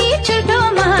डोरी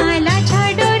चुल्ठोमा लाछा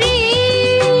डोरी।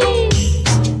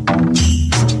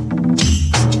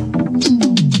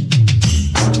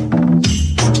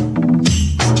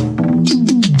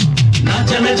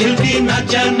 नाचन झिल्की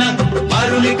नाचन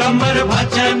मारुली कम्बर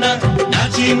भाचन,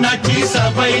 नाची नाची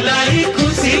सबैलाई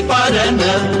खुसी पारन।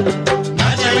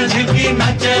 नाचन झिल्की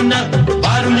नाचन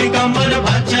मारुली कम्बर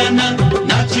भाचन,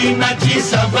 नाची नाची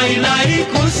सबैलाई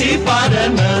खुसी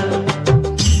पारन।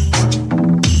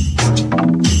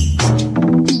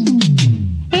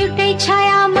 एउटै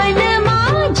छाया मनमा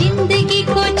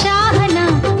जिन्दगीको चाहना,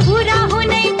 पुरा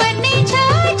हुनै पर्ने छ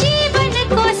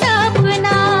जीवनको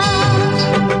सपना।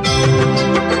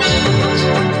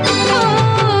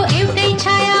 एउटै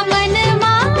छाया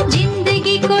मनमा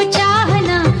जिन्दगीको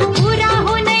चाहना, पुरा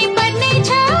हुनै पर्ने छ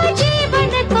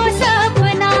जीवनको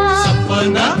सपना।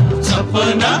 सपना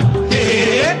सपना हे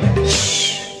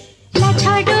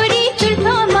लाछा डोरी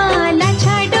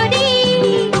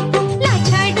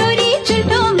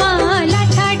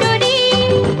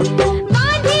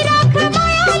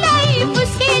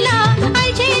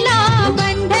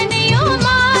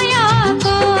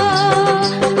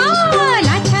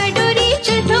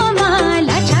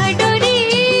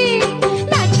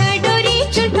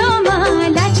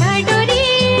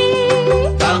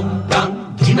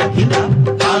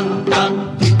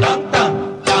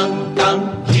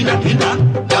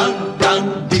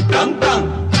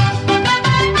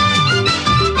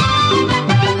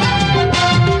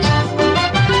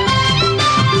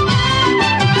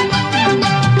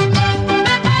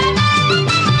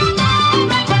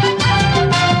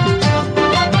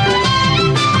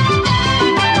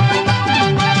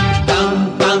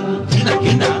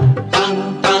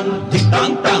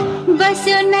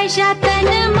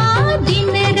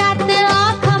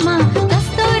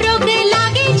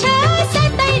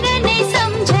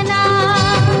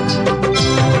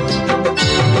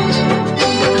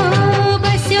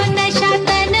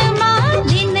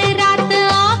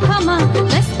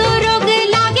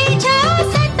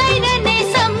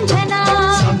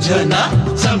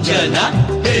झुलना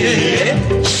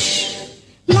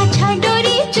लाछा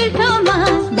डोरी चुल्ठोमा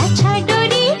लाछा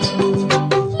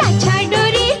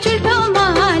डोरी चुल्ठोमा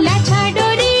लाछा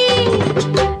डोरी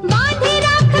बाँधे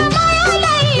राख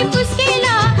मायालाई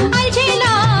फुस्केला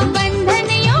अल्झेला बन्धन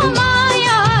यो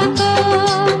मायाको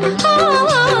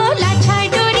लाछा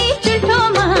डोरी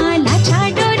चुल्ठोमा लाछा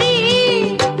डोरी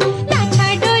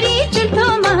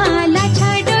चुल्ठोमा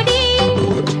लाछा डोरी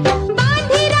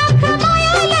बाँधे राख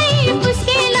मायालाई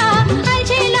फुस्केला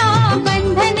अल्झेला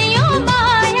बन्धन यो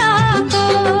मायाको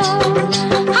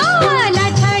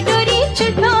लाछा डोरी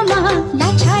चुल्ठोमा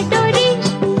लाछा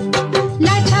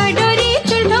डोरी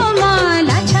चुल्ठोमा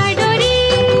लाछा डोरी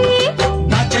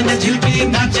नाचन झिल्की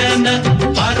नाचन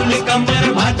पारुले कम्बर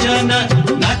भाचन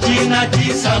नाची नाची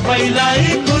सबैलाई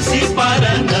खुसी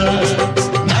पारन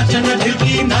नाचन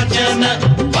झिल्की नाचन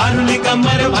पारुले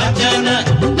कम्बर भाचन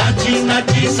नाची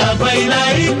नाची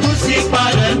सबैलाई खुसी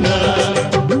पारन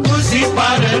खुसी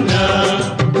पारन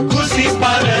खुसी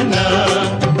पारन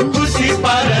खुसी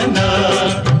पारन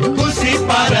खुसी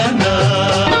पारन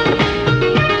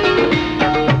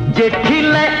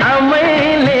जेठीलाई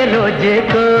आमैले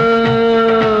रोजेको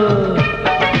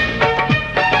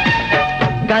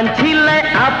कान्छीलाई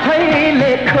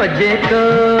आफैले खोजेको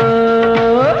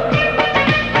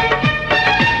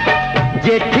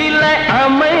जेठीलाई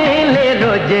आमैले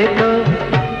रोजेको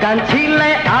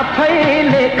कान्छीलाई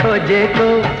आफैले खोजेको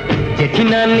जेठी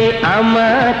नानी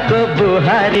आमाको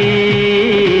बुहारी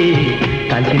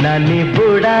कान्छी नानी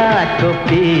बुढाको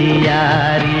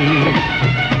पियारी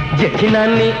जेठी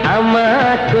नानी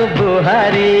आमाको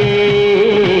बुहारी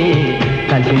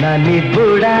कान्छी नानी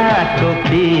बुढाको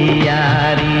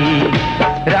पियारी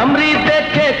राम्री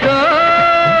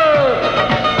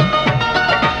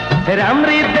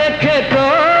देखेको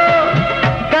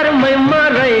कर्मैमा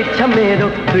रहेछ मेरो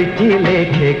दुईटी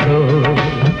लेखेको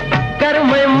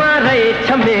कर्मैमा रहेछ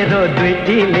मेरो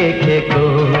दुईटी लेखेको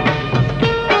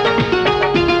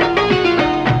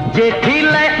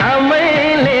जेठीलाई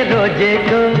आमैले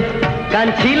रोजेको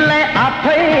कान्छीलाई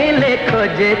आफैले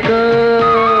खोजेको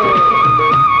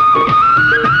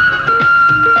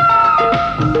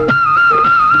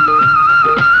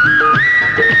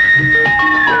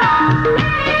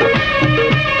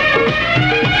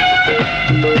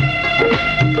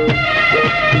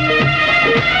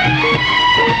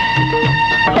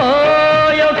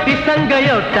एउटीसँग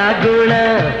एउटा गुण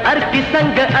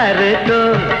अर्कीसँग अर्को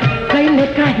कहिले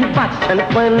काहीँ बाँच्छन्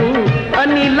पनि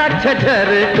अनि लाग्छ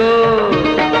झर्को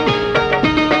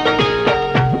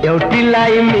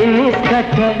एउटीलाई मिनिस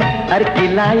कट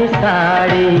अर्कीलाई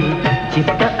साडी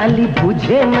चित्त अलि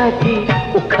बुझेन कि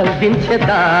उखल्दिन्छ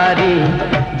दारी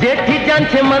जेठी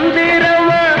जान्छ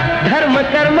मन्दिरमा धर्म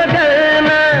कर्म गर्न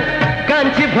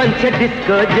कान्छी भन्छ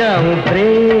डिस्को जाउँ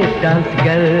ब्रेक डान्स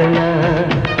गर्न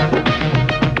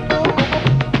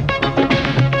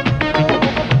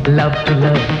Love to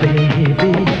love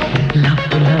baby, love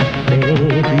to love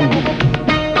baby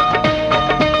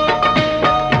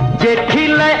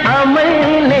जेठीलाई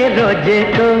आमैले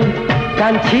रोजेको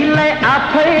कान्छीलाई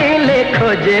आफैले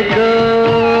खोजेको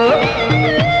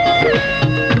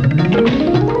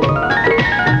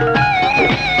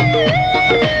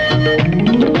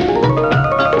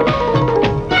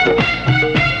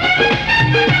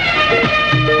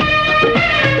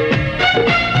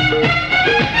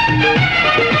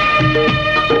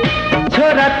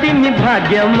तिमी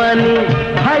भाग्यमानी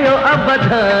भयो अब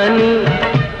धनी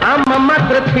आमा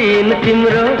मात्र थिइन्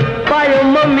तिम्रो पायो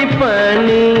मम्मी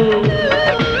पनि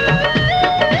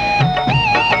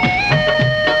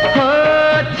हो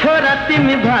छोरा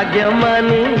तिमी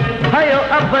भाग्यमानी भयो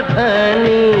अब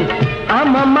धनी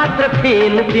आमा मात्र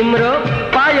थिइन् तिम्रो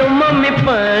पायो मम्मी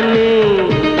पनि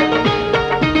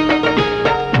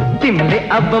तिमीले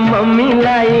अब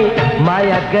मम्मीलाई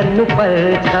माया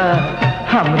गर्नुपर्छ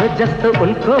हाम्रो जस्तो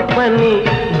उनको पनि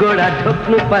गोडा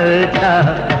ढोक्नु पर्छ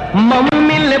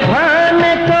मम्मीले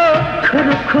भनेको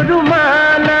खुरु खुरु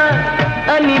माना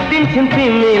अनि दिन्छन्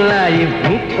तिमीलाई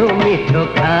मिठो मिठो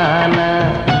खाना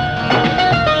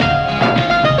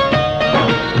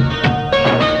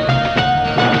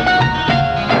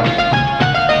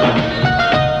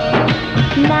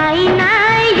नाइ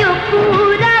नाइ यो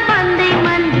कुरा भन्दै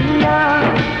भन्दिन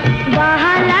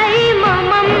बाहालाई म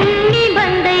मम्मी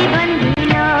भन्दै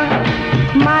भन्दिन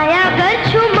माया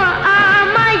गर्छु म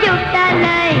आमा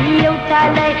एउटालाई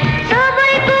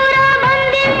सबै कुरा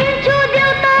भन्दिन्छु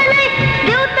देउतालाई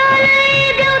देउतालाई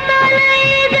देउतालाई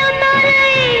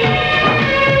देउतालाई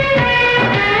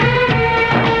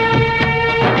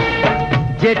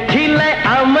जेठीलाई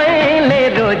आमैले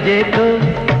रोजेको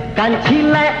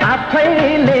कान्छीलाई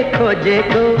आफैले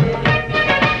खोजेको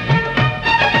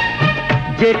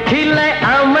जेठीलाई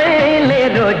आमैले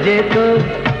रोजेको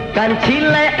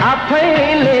कान्छीलाई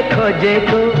आफैले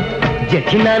खोजेको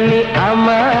जेठी नानी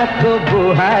आमाको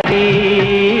बुहारी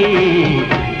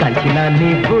कान्छी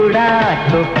नानी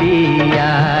बुढाको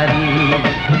पियारी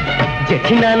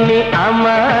जेठी नानी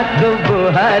आमाको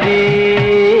बुहारी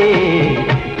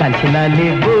कान्छी नानी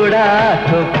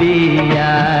बुढाको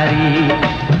पियारी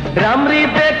राम्री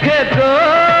देखेको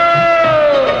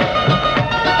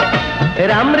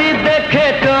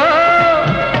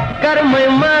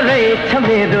कर्मैमा रहेछ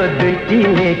मेरो दुईटी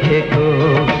लेखेको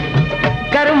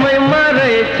कर्मैमा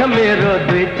रहेछ मेरो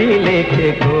दुईटी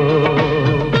लेखेको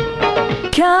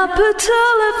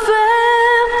Capital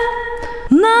FM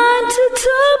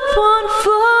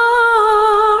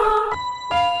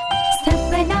 92.4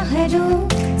 सपनाहरू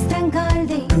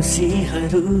सँगाल्दै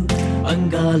खुसीहरू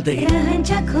अङ्गाल्दै रहन्छ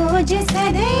खोज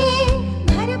सधैँ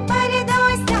भर पर्दो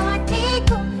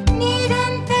साथीको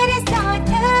निरन्तर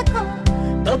साथको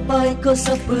तपाईको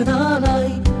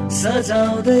सपनालाई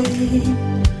सजाउँदै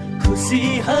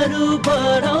खुसीहरू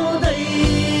बढाउँदै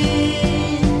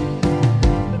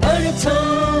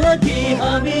बढ्छौँ अघि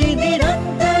हामी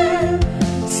निरन्तर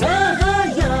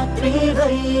सहयात्री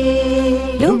भई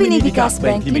लुम्बिनी विकास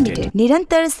बैंक लिमिटेड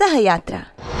निरन्तर सहयात्रा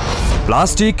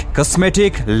प्लास्टिक,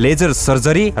 कस्मेटिक, लेजर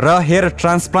सर्जरी र हेयर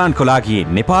ट्रान्सप्लान्टको लागि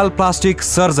नेपाल प्लास्टिक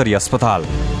सर्जरी अस्पताल।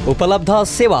 उपलब्ध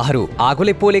सेवाहरू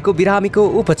आगोले पोलेको बिरामीको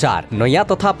उपचार, नयाँ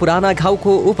तथा पुराना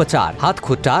घाउको उपचार, हात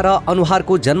खुट्टा र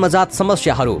अनुहारको जन्मजात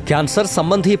समस्याहरू, क्यान्सर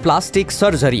सम्बन्धी प्लास्टिक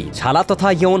सर्जरी, छाला तथा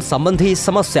यौन सम्बन्धी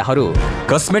समस्याहरू।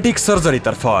 कस्मेटिक सर्जरी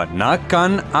तर्फ नाक,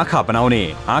 कान, आँखा बनाउने,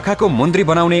 आँखाको मुन्द्री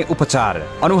बनाउने उपचार,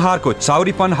 अनुहारको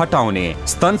चाउरीपन हटाउने,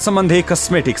 स्तन सम्बन्धी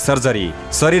कस्मेटिक सर्जरी,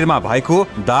 शरीरमा भएको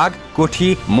दाग,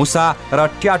 कोठी, मुसा र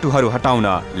ट्याटुहरू हटाउन,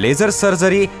 लेजर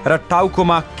सर्जरी र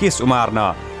टाउकोमा केश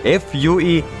उमार्न,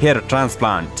 FUE हेयर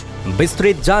ट्रान्सप्लान्ट।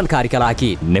 विस्तृत जानकारीका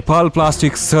लागि नेपाल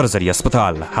प्लास्टिक सर्जरी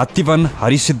अस्पताल, हात्तीवन,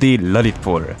 हरिसिद्धि,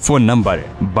 ललितपुर। Phone number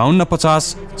 5250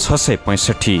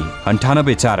 665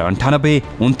 98498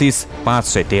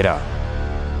 29513।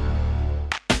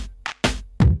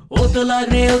 ओतो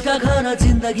लाग्ने एउटा घर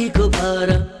जिन्दगीको भार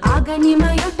आँगनीमा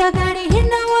एउटा गाडी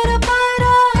हिँड्न वरपर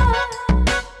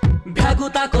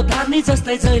भ्यागुताको धार्नी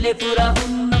जस्तै जहिले पुरा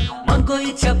हुन्न मनको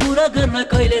इच्छा पुरा गर्न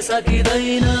कहिले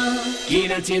सकिँदैन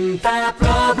किन चिन्ता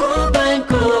प्रभु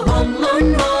बैंकको होम लोन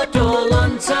अटो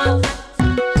लोन छ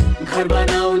घर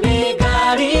बनाउने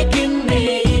गाडी किन्ने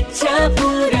इच्छा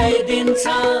पुर्याइदिन्छ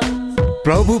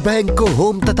प्रभु बैंकको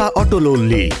होम तथा अटो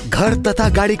लोनले घर तथा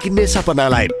गाडी किन्ने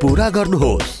सपनालाई पूरा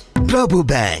गर्नुहोस्। प्रभु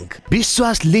बैंक,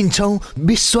 विश्वास लिन्छौं,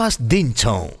 विश्वास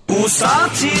दिन्छौं।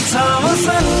 साथी छ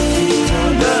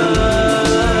मसँग,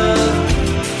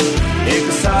 एक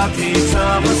साथी छ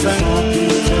मसँग,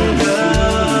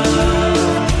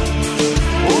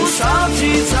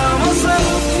 साथी छ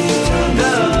मसँग,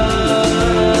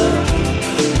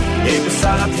 एक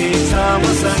साथी छ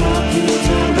मसँग।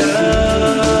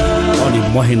 अनि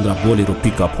महेन्द्र बोलेरो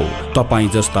पिकअप हो तपाईँ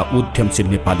जस्ता उद्यमशील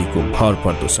नेपालीको भर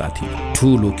पर्दो साथी।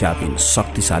 ठुलो क्याबिन,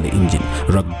 शक्तिशाली इन्जिन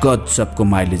र गजबको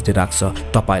माइलेजले राख्छ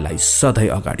तपाईँलाई सधैँ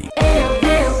अगाडि।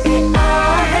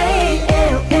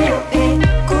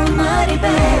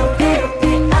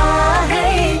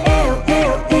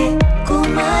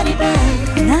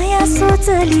 नयाँ सोच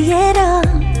लिएर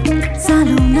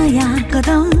चालौ नयाँ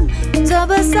कदम जब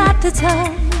साथ छ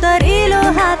दरिलो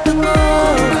हातको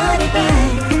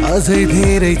अझै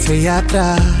धेरै छ यात्रा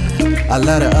A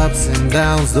lot of ups and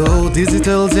downs though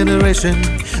digital generation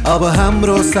अब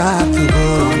हाम्रो साथ हो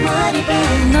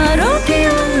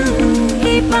नरोक्यौ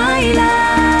यी पाइला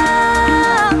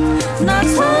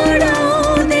नछोडौ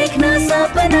देख्न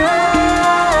सपना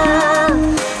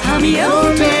हामी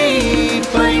एउटै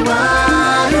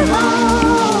परिवार हौ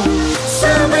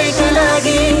सबैका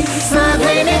लागि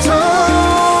सधैँ नै छौँ।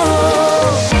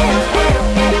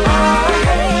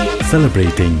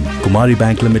 Celebrating Kumari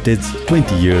Bank Limited's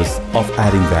 20 years of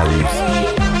adding values.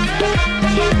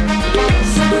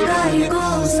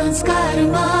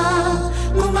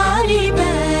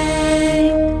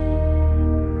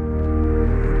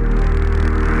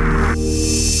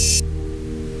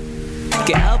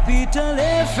 Capital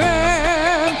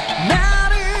FM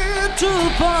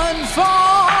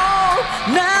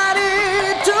 92.4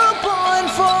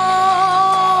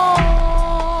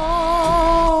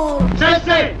 92.4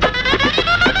 Say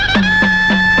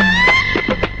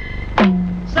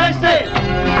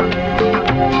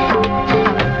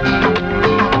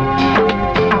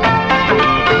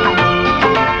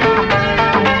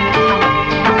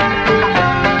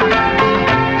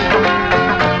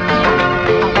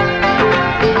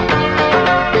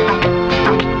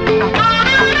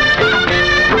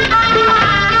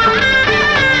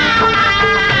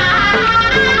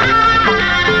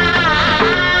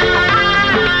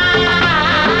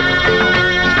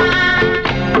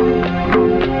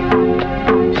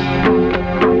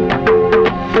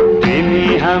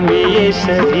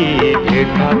यसरी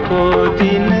भेटाको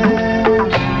दिन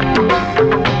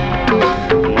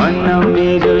मन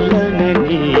मेरो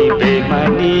लननी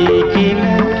बेमानी किन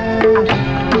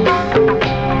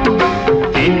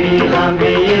तिमी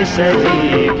हामी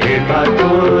यसरी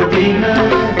भेटाको दिन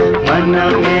मन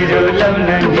मेरो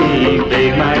लननी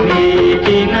बेमानी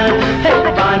किन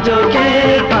बाँझो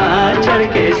खेतमा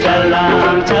छड्के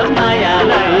सलाम छ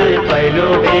मायालाई पहिलो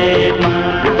भेटमा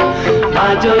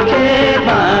बाँझो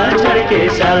खेतमा छड्के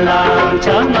सलाम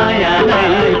छ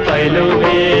मायालाई पहिलो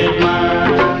भेटमा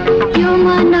यो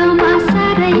मनमा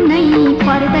साह्रै नै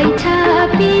पर्दैछ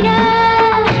पीडा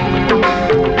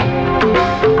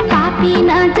पापी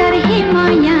नजर हे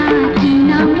माया किन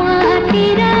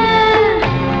मतिर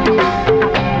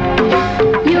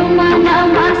यो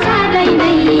मनमा साह्रै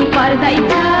नै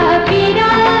पर्दैछ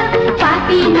पीडा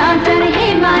पापी नजर हे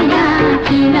माया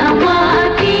किन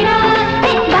मतिर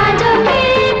बाँझो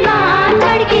खेतमा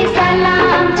छड्के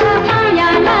सलाम छ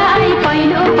मायालाई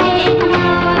पहिलो भेटमा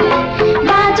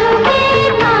बाँझो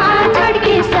खेतमा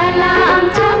छड्के सलाम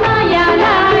छ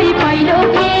मायालाई पहिलो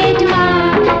भेटमा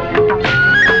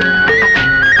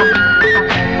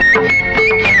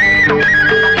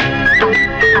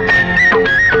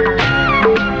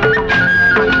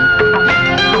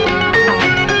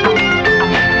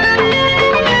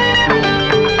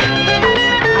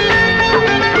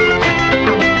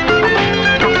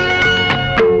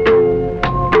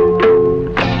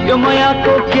यो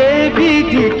मायाको के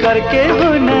विधि करके हो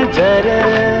नजर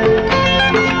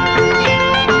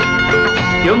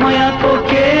यो मायाको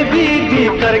के विधि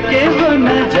करके हो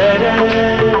नजर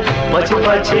पछि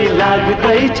पछि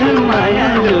लाग्दैछन्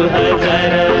मायालु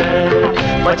हजार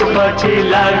पछि पछि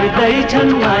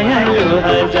लाग्दैछन् मायालु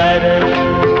हजार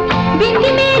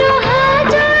बिन्ती मेरो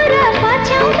हजार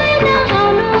पछ्याउँदैन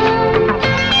आउनु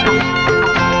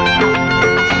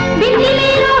बिन्ती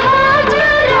मेरो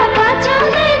हजार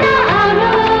पछ्याउँदैन आउनु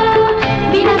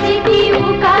बिना सिटी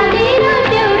उकालेर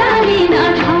देउराली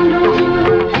नधाउनु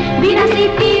बिना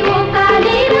सिटी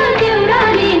उकालेर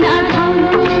देउराली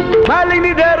नधाउनु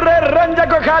मालिनी देर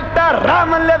रंजको खाटा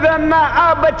रामनले बेन्ना आ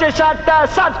बच्चे साटा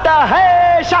साटा है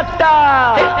साटा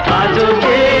बाँझो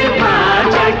खेतमा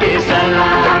छड्के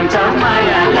सलाम छ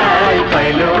मायालाई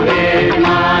पहिलो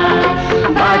भेटमा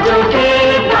बाँझो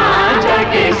खेतमा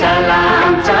छड्के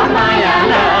सलाम छ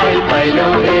मायालाई पहिलो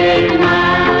भेटमा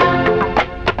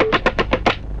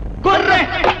गोर्रे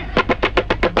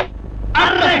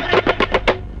अर्रे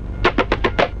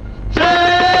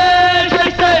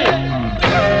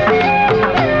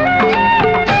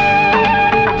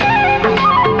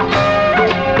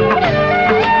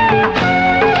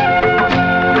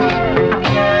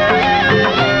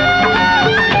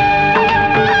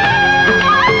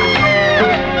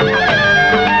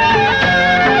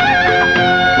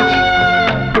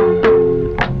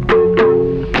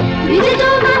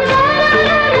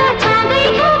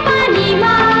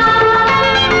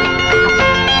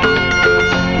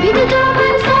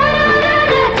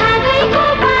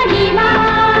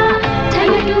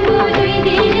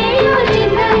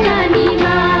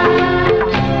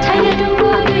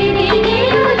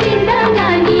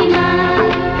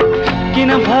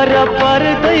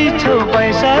पर्दैछौ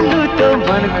पैसा लुटो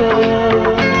मनको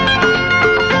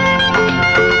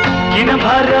किन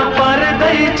भर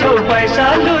पर्दैछौ पैसा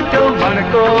लुटो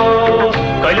मनको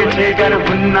कहिले ठेगान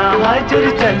हुन्न हजुर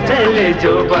चञ्चले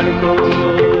जो बनको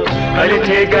कहिले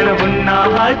ठेगान हुन्न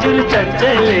हजुर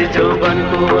चञ्चले जो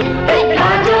बनको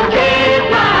बाँझो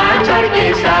खेतमा छड्के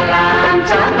सलाम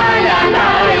छ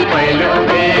मायालाई पहिलो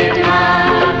भेटमा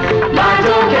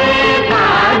बाँझो खेतमा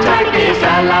छड्के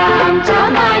सलाम छ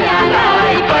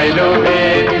मायालाई पहिलो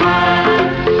भेटमा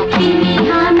तिमी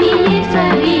हामी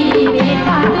यसरी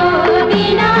भेटाको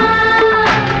दिन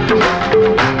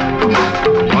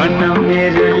मन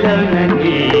मेरो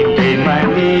लौननी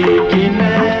बेमानी किन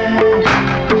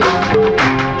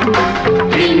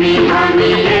तिमी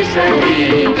हामी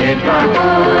यसरी भेटाको